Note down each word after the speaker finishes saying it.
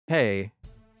Hey.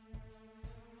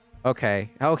 Okay.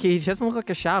 Okay, he doesn't look like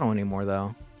a shadow anymore,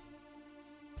 though.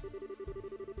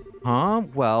 Huh?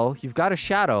 Well, you've got a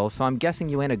shadow, so I'm guessing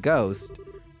you ain't a ghost.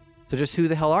 So just who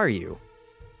the hell are you?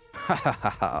 Ha ha ha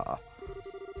ha.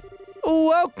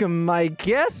 Welcome, my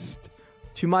guest,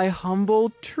 to my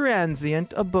humble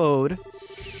transient abode.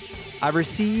 I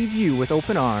receive you with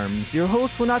open arms. Your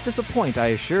host will not disappoint, I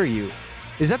assure you.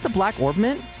 Is that the Black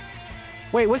Orbment?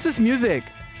 Wait, what's this music?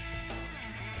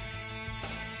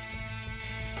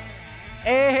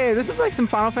 Hey, this is like some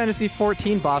Final Fantasy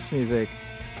XIV boss music.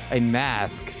 A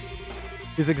mask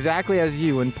is exactly as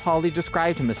you and Polly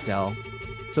described him, Estelle.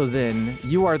 So then,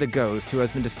 you are the ghost who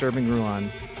has been disturbing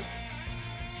Ruan.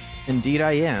 Indeed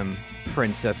I am,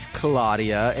 Princess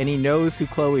Claudia, and he knows who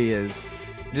Chloe is.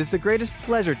 It is the greatest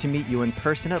pleasure to meet you in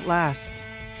person at last.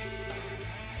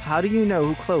 How do you know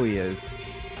who Chloe is?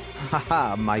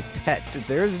 Haha, my pet,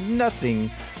 there is nothing,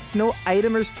 no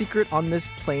item or secret on this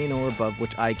plane or above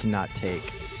which I cannot take.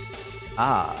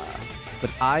 Ah,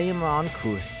 but I am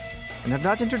Ankuth, and have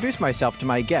not introduced myself to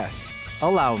my guests.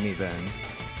 Allow me then.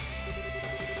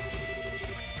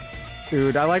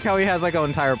 Dude, I like how he has like an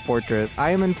entire portrait.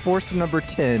 I am Enforcer number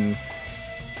 10.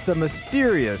 The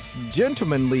mysterious,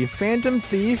 gentlemanly phantom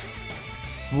thief,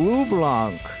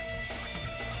 Bleublanc.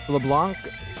 Bleublanc?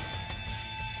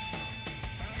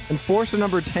 Enforcer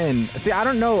number 10. See, I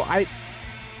don't know.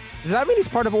 Does that mean he's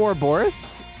part of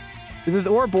Ouroboros? Does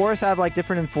Ouroboros have like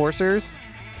different enforcers?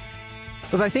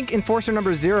 Because I think Enforcer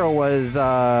number 0 was,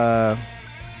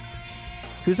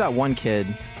 who's that one kid?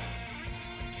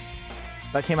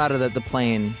 That came out of the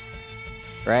plane,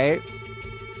 right?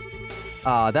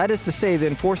 That is to say, the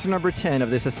Enforcer number 10 of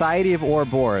the Society of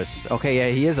Ouroboros. Okay, yeah,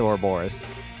 he is Ouroboros.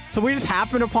 So we just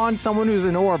happened upon someone who's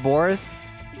in Ouroboros?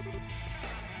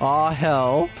 Aw,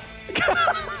 hell.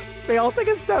 They all take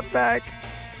a step back.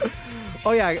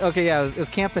 Oh, yeah, okay, yeah, it was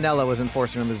Campanella was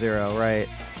Enforcer number 0, right.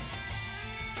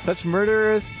 Such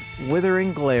murderous,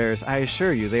 withering glares, I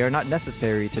assure you, they are not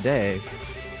necessary today.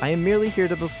 I am merely here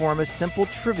to perform a simple,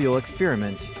 trivial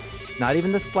experiment. Not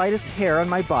even the slightest hair on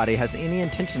my body has any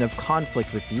intention of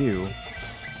conflict with you.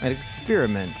 An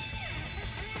experiment.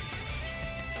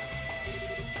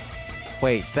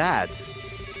 Wait, that's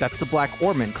the Black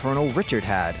Orbment Colonel Richard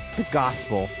had. The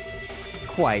Gospel.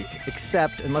 Quite,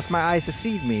 except, unless my eyes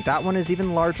deceive me, that one is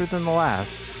even larger than the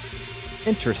last.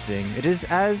 Interesting. It is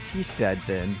as he said,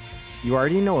 then. You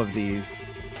already know of these.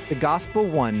 The Gospel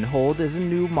 1 hold is a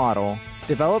new model,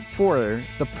 developed for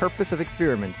the purpose of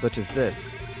experiments such as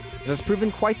this. It has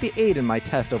proven quite the aid in my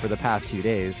test over the past few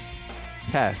days.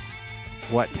 Tests?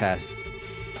 What test?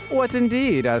 What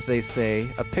indeed, as they say,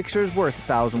 a picture is worth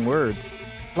 1,000 words.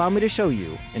 Allow me to show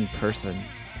you in person.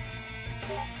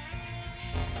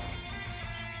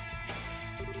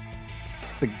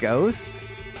 The ghost?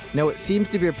 No, it seems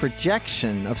to be a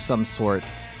projection of some sort,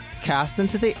 cast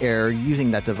into the air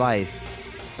using that device.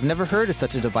 I've never heard of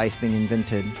such a device being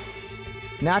invented.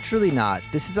 Naturally not.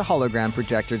 This is a hologram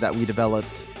projector that we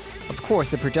developed. Of course,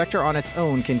 the projector on its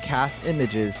own can cast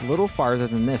images a little farther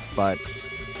than this, but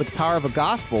with the power of a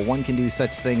gospel, one can do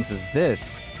such things as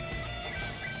this.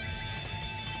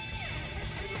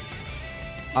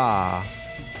 Ah.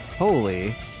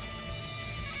 Holy.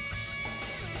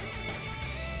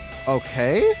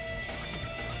 Okay.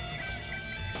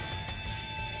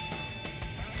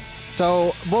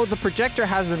 So, well, the projector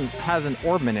has an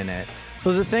orbment in it. So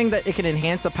is it saying that it can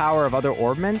enhance the power of other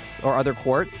orbments or other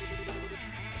quartz?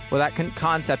 Well, that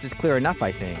concept is clear enough,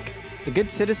 I think. The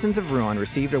good citizens of Ruan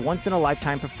received a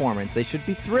once-in-a-lifetime performance. They should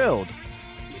be thrilled.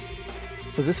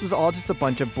 So this was all just a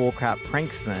bunch of bullcrap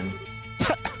pranks then.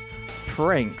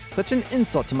 Pranks. Such an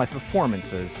insult to my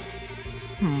performances.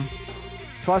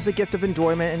 'Twas a gift of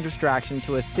enjoyment and distraction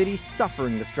to a city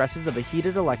suffering the stresses of a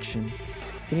heated election.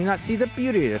 Can you not see the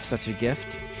beauty of such a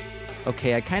gift?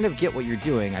 Okay, I kind of get what you're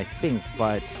doing, I think,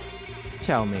 but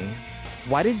tell me,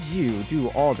 why did you do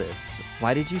all this?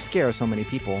 Why did you scare so many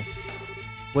people?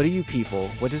 What do you people,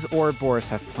 what does Ouroboros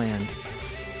have planned?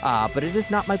 Ah, but it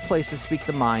is not my place to speak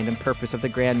the mind and purpose of the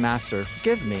Grand Master.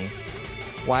 Forgive me.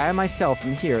 Why I myself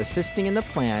am here assisting in the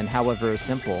plan, however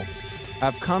simple.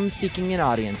 I've come seeking an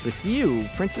audience with you,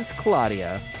 Princess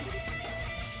Claudia.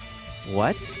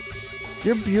 What?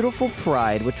 Your beautiful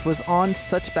pride, which was on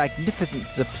such magnificent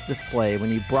display when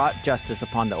you brought justice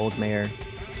upon the old mayor.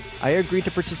 I agreed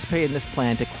to participate in this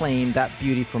plan to claim that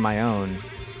beauty for my own.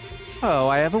 Oh,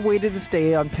 I have awaited this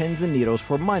day on pins and needles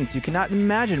for months. You cannot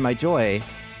imagine my joy.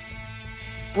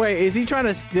 Wait, is he trying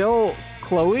to steal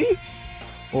Chloe?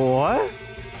 What?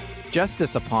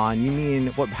 Justice upon? You mean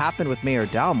what happened with Mayor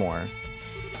Dalmore?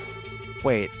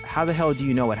 Wait, how the hell do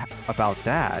you know about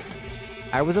that?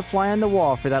 I was a fly on the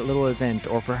wall for that little event,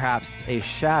 or perhaps a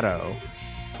shadow.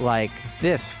 Like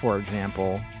this, for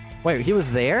example. Wait, he was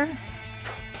there?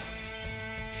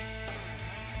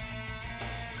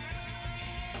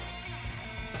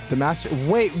 The master...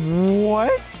 Wait,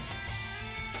 what?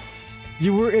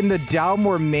 You were in the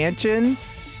Dalmore mansion?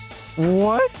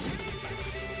 What?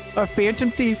 A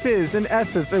phantom thief is, in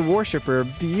essence, a worshipper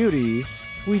of beauty.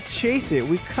 We chase it,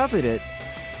 we covet it.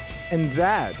 And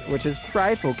that, which is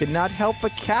prideful, cannot help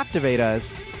but captivate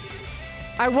us.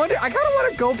 I kind of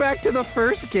want to go back to the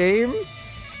first game.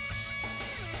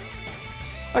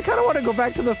 I kind of want to go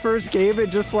back to the first game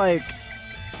and just, like,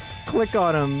 click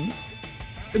on him.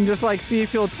 And just, like, see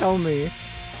if he'll tell me.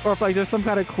 Or if, like, there's some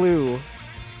kind of clue.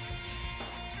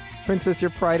 Princess,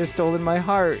 your pride has stolen my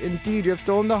heart. Indeed, you have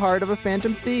stolen the heart of a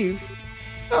phantom thief.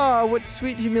 Ah, what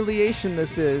sweet humiliation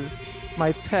this is.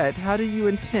 My pet, how do you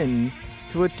intend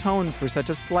to atone for such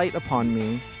a slight upon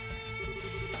me?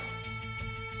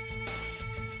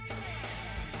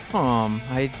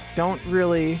 I don't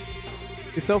really...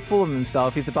 He's so full of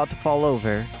himself, he's about to fall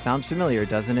over. Sounds familiar,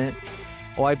 doesn't it?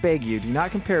 Oh, I beg you, do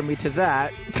not compare me to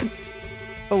that.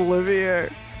 Olivia.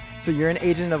 So you're an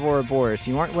agent of Ouroboros.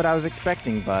 You aren't what I was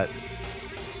expecting, but...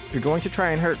 If you're going to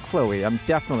try and hurt Chloe, I'm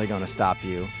definitely going to stop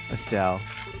you, Estelle.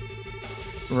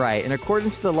 Right, in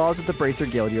accordance with the laws of the Bracer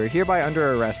Guild, you are hereby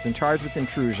under arrest and charged with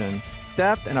intrusion,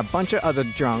 theft, and a bunch of other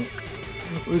junk.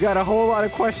 We got a whole lot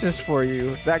of questions for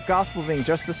you. That gospel being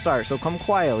just the start, so come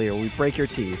quietly or we break your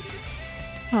teeth.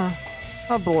 Huh.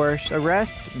 Aborsh,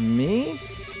 arrest me?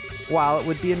 While it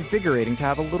would be invigorating to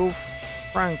have a little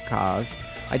francas,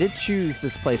 I did choose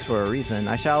this place for a reason.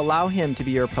 I shall allow him to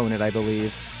be your opponent, I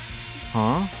believe.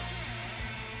 Huh?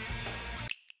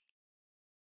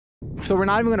 So we're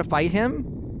not even going to fight him?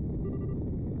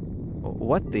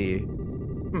 What the?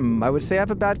 I would say I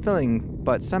have a bad feeling,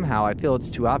 but somehow I feel it's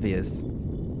too obvious.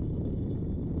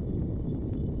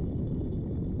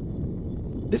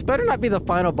 This better not be the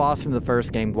final boss from the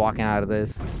first game walking out of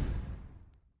this.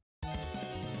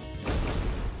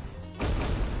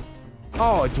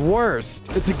 Oh, it's worse.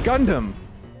 It's a Gundam.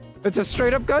 It's a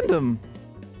straight up Gundam.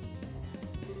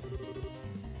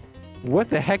 What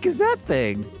the heck is that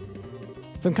thing?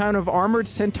 Some kind of armored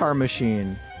centaur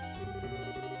machine.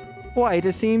 Why,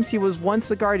 it seems he was once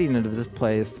the guardian of this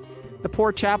place. The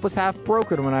poor chap was half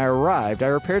broken when I arrived. I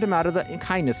repaired him out of the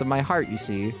kindness of my heart, you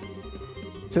see.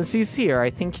 Since he's here, I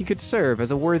think he could serve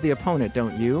as a worthy opponent,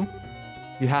 don't you?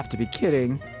 You have to be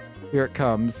kidding. Here it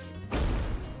comes.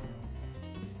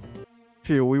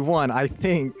 Phew, we won, I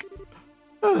think.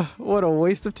 What a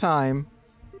waste of time.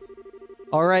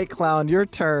 Alright, clown, your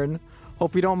turn.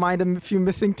 Hope you don't mind a few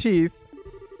missing teeth.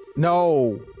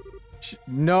 No.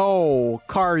 No.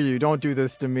 Karyu, don't do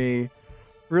this to me.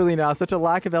 Really now, such a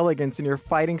lack of elegance in your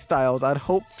fighting styles. I'd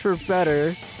hoped for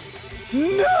better.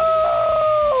 No!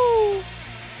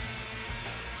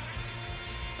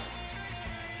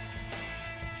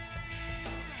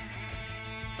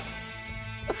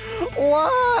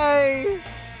 Why?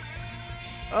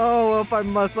 Oh, well, if I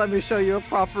must, let me show you a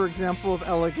proper example of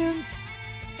elegance.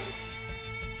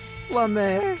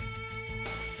 Lame.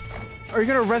 Are you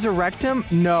gonna resurrect him?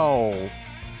 No.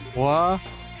 What?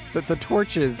 The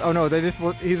torches. Oh no, they just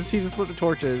lit, he just lit the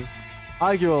torches.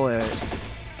 Arguably.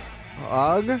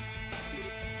 Ugh?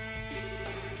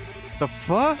 The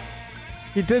fuck?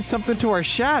 He did something to our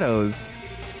shadows.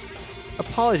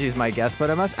 Apologies, my guest,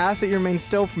 but I must ask that you remain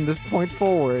still from this point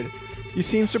forward. You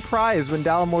seemed surprised when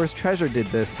Dalamore's treasure did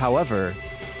this, however.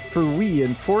 For we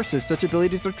enforcers, such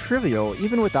abilities are trivial,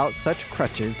 even without such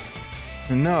crutches.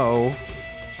 No.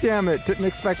 Damn it, didn't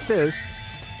expect this.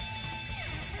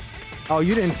 Oh,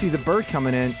 you didn't see the bird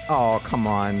coming in. Oh, come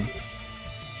on.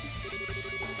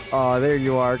 Oh, there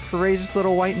you are, courageous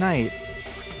little white knight.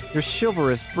 Your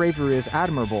chivalrous bravery is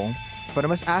admirable, but I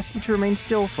must ask you to remain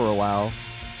still for a while.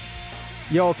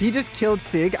 Yo, if he just killed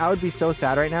Sig, I would be so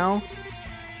sad right now.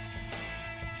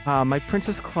 My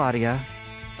Princess Claudia,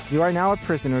 you are now a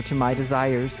prisoner to my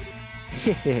desires.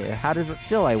 How does it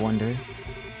feel, I wonder?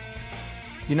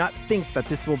 Do not think that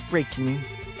this will break me.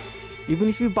 Even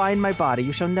if you bind my body,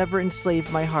 you shall never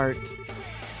enslave my heart.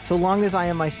 So long as I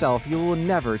am myself, you will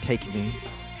never take me.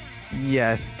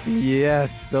 Yes,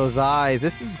 yes, those eyes.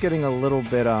 This is getting a little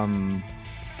bit,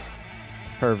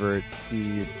 pervert.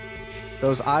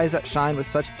 Those eyes that shine with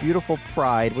such beautiful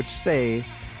pride, which say,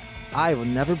 I will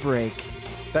never break.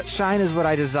 That shine is what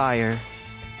I desire.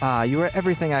 Ah, you are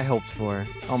everything I hoped for.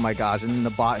 Oh my gosh, and then the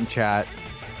bot in chat.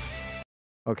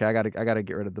 Okay, I gotta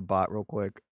get rid of the bot real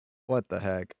quick. What the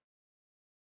heck?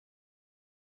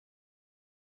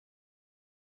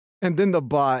 And then the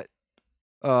bot.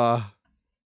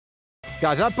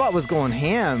 Gosh, that bot was going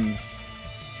ham.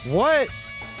 What?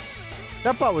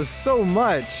 That bot was so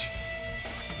much.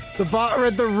 The bot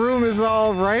read the room is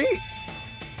all right.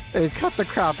 Hey, cut the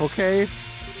crap, okay?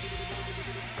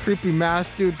 Creepy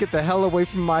mask dude, get the hell away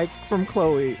from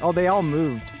Chloe. Oh, they all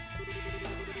moved.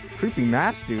 Creepy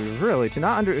mask dude, really? To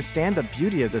not understand the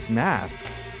beauty of this mask.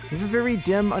 You have a very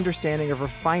dim understanding of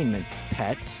refinement,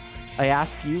 pet. I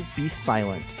ask you, be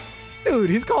silent. Dude,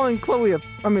 he's calling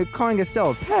calling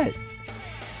Estelle a pet.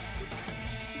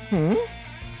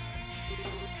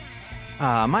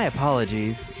 My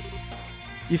apologies.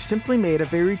 You've simply made a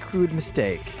very crude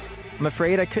mistake. I'm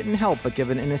afraid I couldn't help but give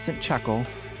an innocent chuckle.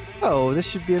 Oh, this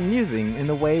should be amusing in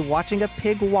the way watching a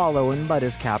pig wallow in mud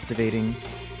is captivating.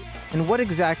 And what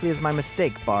exactly is my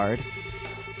mistake, Bard?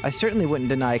 I certainly wouldn't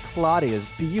deny Claudia's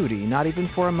beauty, not even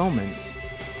for a moment.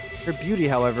 Her beauty,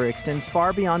 however, extends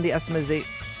far beyond the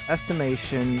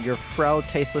estimation your frail,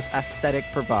 tasteless aesthetic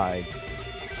provides.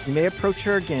 You may approach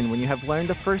her again when you have learned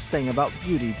the first thing about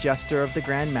beauty, Jester of the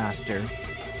Grand Master.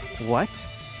 What?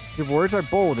 Your words are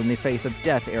bold in the face of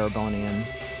death, Aragonian.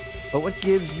 But what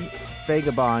gives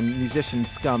vagabond musician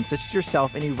scum such as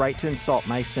yourself any right to insult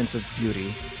my sense of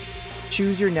beauty?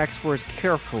 Choose your next words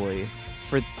carefully,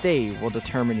 for they will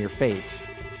determine your fate.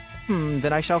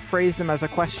 Then I shall phrase them as a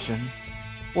question.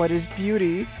 What is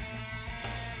beauty?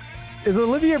 Is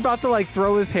Olivia about to, like,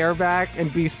 throw his hair back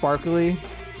and be sparkly?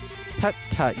 Tut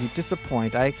tut, you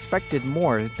disappoint. I expected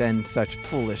more than such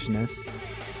foolishness.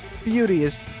 Beauty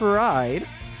is pride,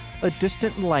 a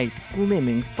distant light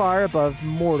gleaming far above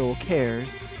mortal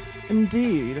cares.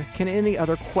 Indeed, can any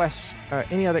other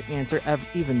answer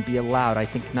even be allowed? I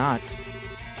think not.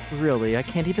 Really, I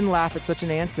can't even laugh at such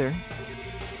an answer.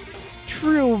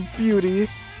 True beauty,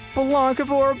 Bleublanc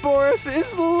of Ouroboros,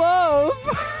 is love!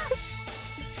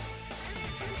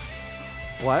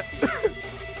 What?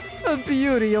 A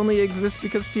beauty only exists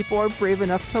because people are brave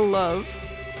enough to love.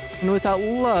 And without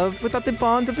love, without the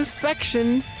bonds of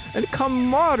affection and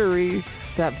camaraderie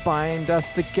that bind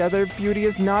us together, beauty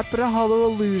is naught but a hollow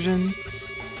illusion.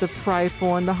 The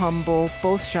prideful and the humble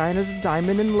both shine as a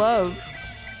diamond in love.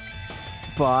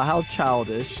 Bah, how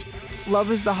childish.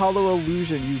 Love is the hollow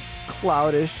illusion, you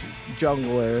cloudish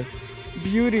jungler.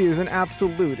 Beauty is an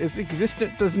absolute. Its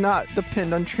existence does not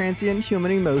depend on transient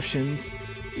human emotions.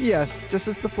 Yes, just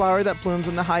as the flower that blooms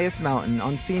on the highest mountain,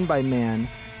 unseen by man,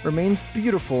 remains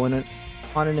beautiful in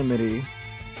anonymity.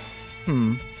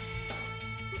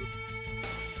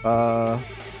 I've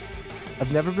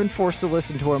never been forced to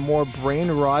listen to a more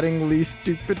brain-rottingly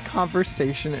stupid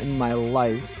conversation in my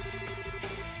life.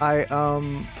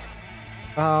 I'm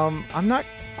not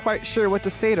quite sure what to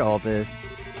say to all this.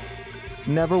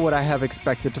 Never would I have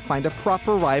expected to find a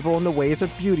proper rival in the ways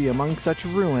of beauty among such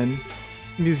ruin.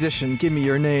 Musician, give me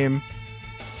your name.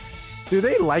 Do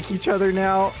they like each other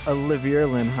now? Olivia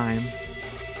Lindheim.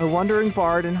 A wandering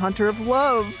bard and hunter of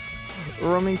love,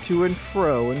 roaming to and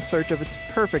fro in search of its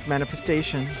perfect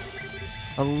manifestation.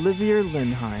 Olivia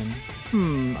Lindheim.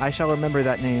 I shall remember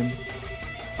that name.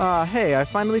 Hey, I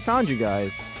finally found you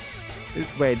guys.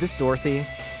 Wait, this Dorothy?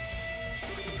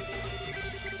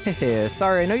 Hehe,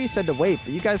 sorry, I know you said to wait,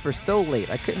 but you guys were so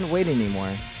late, I couldn't wait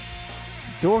anymore.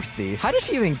 Dorothy? How did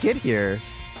she even get here?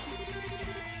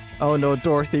 Oh no,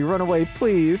 Dorothy, run away,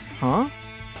 please. Huh?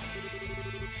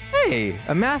 Hey,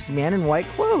 a masked man in white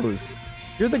clothes.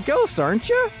 You're the ghost, aren't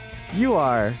you? You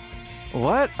are.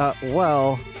 What?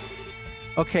 Well...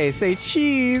 Okay, say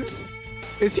cheese.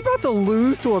 Is he about to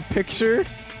lose to a picture?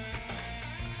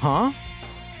 Huh?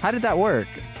 How did that work?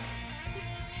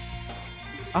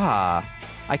 Ah,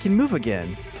 I can move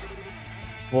again.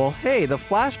 Well, hey, the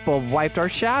flashbulb wiped our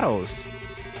shadows.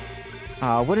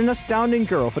 What an astounding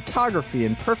girl. Photography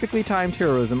and perfectly timed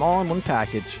heroism all in one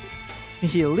package.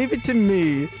 You leave it to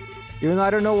me. Even though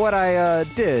I don't know what I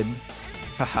did.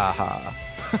 Ha ha ha.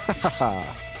 Ha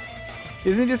ha.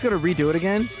 Isn't he just gonna redo it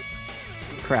again?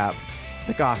 Crap.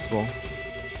 The gospel.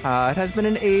 It has been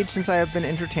an age since I have been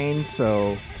entertained,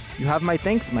 so you have my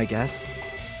thanks, my guest.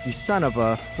 You son of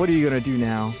a... What are you gonna do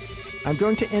now? I'm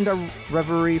going to end our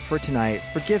reverie for tonight.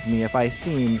 Forgive me if I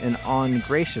seem an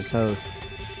ungracious host.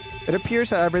 It appears,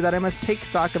 however, that I must take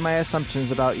stock of my assumptions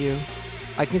about you.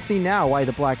 I can see now why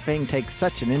the Black Fang takes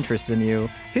such an interest in you.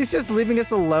 He's just leaving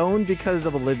us alone because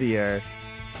of Olivia.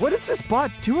 What is this bot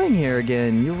doing here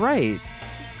again? You're right.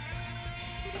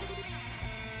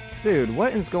 Dude,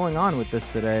 what is going on with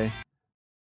this today?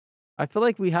 I feel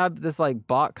like we have this, like,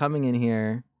 bot coming in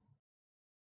here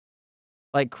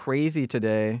like crazy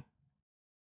today.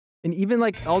 And even,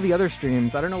 like, all the other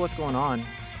streams. I don't know what's going on.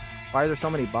 Why are there so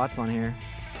many bots on here?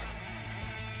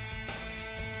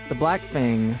 The Black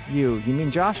Fang, you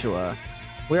mean Joshua.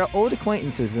 We are old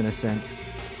acquaintances in a sense.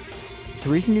 The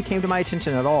reason you came to my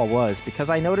attention at all was because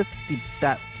I noticed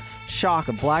that shock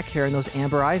of black hair and those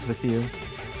amber eyes with you.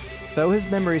 Though his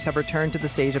memories have returned to the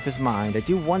stage of his mind, I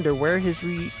do wonder where he's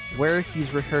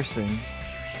rehearsing.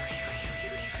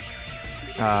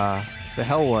 The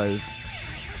hell was.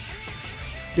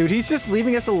 Dude, he's just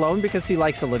leaving us alone because he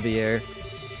likes Olivier.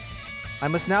 I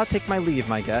must now take my leave,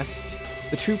 my guest.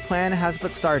 The true plan has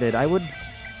but started. I would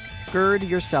gird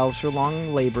yourselves for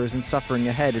long labors and suffering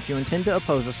ahead if you intend to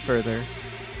oppose us further.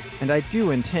 And I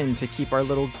do intend to keep our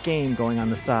little game going on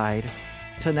the side.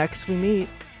 Till next we meet.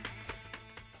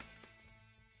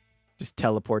 Just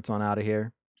teleports on out of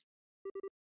here.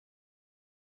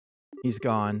 He's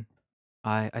gone.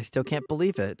 I still can't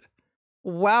believe it.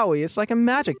 Wowie, it's like a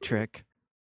magic trick.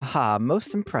 Ah,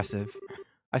 most impressive.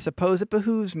 I suppose it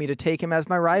behooves me to take him as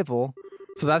my rival.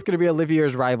 So that's going to be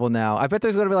Olivier's rival now. I bet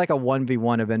there's going to be like a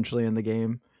 1v1 eventually in the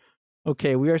game.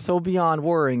 Okay, we are so beyond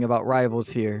worrying about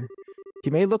rivals here. He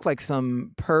may look like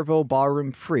some pervo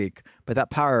ballroom freak, but that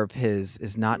power of his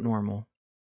is not normal.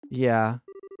 Yeah.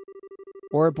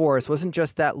 Ouroboros wasn't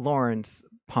just that Lawrence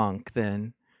punk,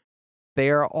 then. They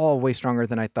are all way stronger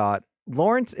than I thought.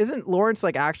 Isn't Lawrence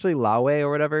like actually Laowe or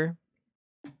whatever?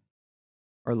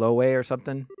 Or Lowe or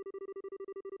something?